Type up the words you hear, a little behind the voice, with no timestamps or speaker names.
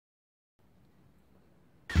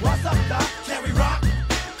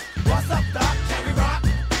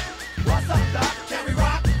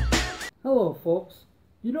Hello folks,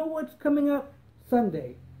 you know what's coming up?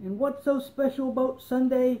 Sunday. And what's so special about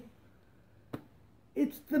Sunday?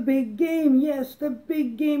 It's the big game. Yes, the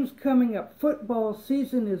big game's coming up. Football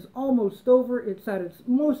season is almost over. It's at its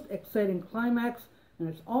most exciting climax, and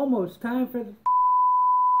it's almost time for the...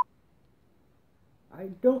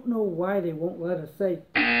 I don't know why they won't let us say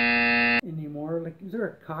anymore. Like, is there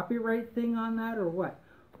a copyright thing on that or what?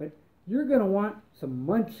 But you're going to want some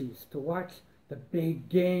munchies to watch the big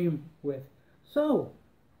game with. So,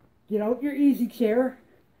 get out your easy chair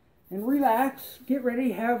and relax. Get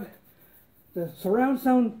ready, have the surround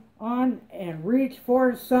sound on, and reach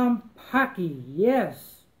for some Pocky.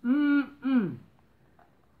 Yes.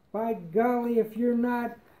 By golly, if you're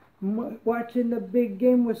not watching the big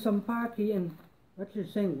game with some Pocky, and what you're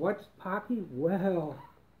saying, what's Pocky? Well,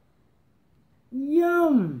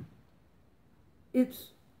 yum.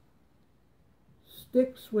 It's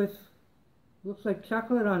sticks with, looks like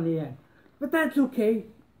chocolate on the end. But that's okay.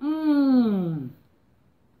 Oh,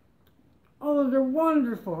 they're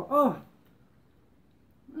wonderful. Oh.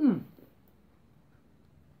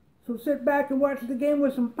 So sit back and watch the game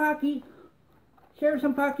with some Pocky. Share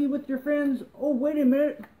some Pocky with your friends. Oh, wait a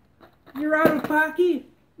minute. You're out of Pocky?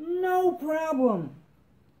 No problem.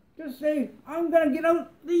 Just say, I'm going to get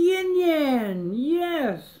out the yin yang.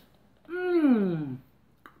 Yes.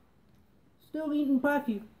 Still eating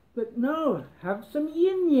Pocky, but no, have some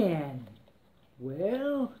yin yang.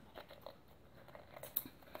 Well,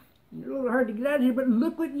 it's a little hard to get out of here, but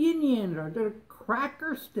look what yin yangs are. They're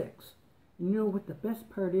cracker sticks. You know what the best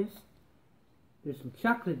part is? There's some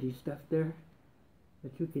chocolatey stuff there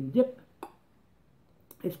that you can dip.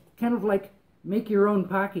 It's kind of like make your own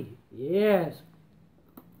Pocky. Yes.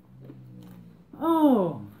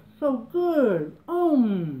 Oh, so good.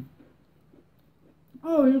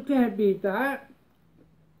 Oh, you can't beat that.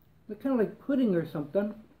 They're kind of like pudding or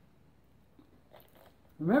something.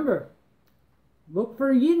 Remember, look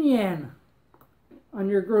for yin yang on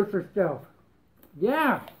your grocery shelf.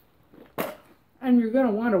 Yeah. And you're going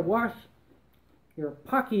to want to wash your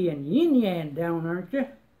Pocky and yin yang down, aren't you?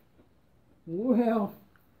 Well,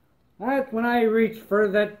 that's when I reach for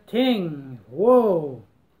the ting. Whoa.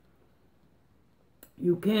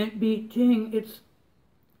 You can't beat ting. It's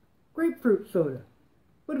grapefruit soda.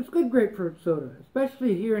 But it's good grapefruit soda.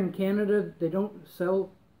 Especially here in Canada, they don't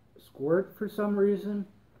sell Squirt for some reason.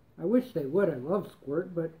 I wish they would. I love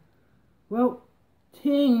Squirt, but, well,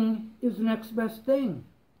 ting is the next best thing.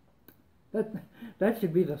 That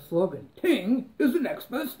should be the slogan. Ting is the next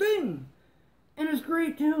best thing. And it's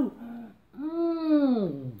great too.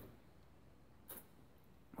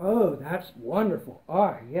 Oh, that's wonderful.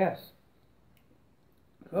 Ah, yes.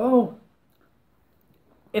 So,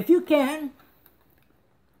 if you can,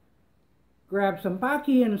 grab some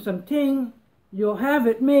Pocky and some ting. You'll have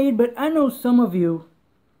it made, but I know some of you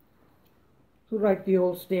who like the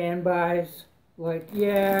old standbys. Like,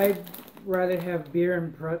 yeah, I'd rather have beer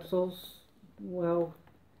and pretzels. Well,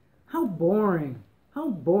 how boring. How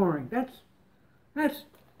boring. That's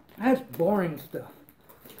boring stuff.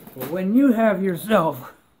 But when you have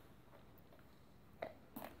yourself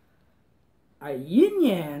a yin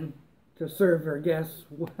yang to serve your guests,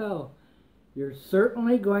 well, you're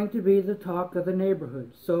certainly going to be the talk of the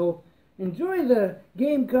neighborhood. So enjoy the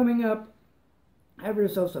game coming up. Have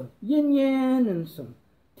yourself some yin yang and some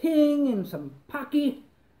ting and some Pocky.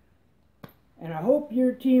 And I hope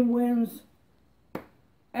your team wins.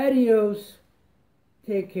 Adios.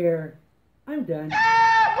 Take care. I'm done.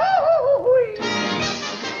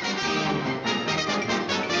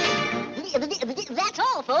 That's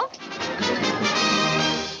all, folks.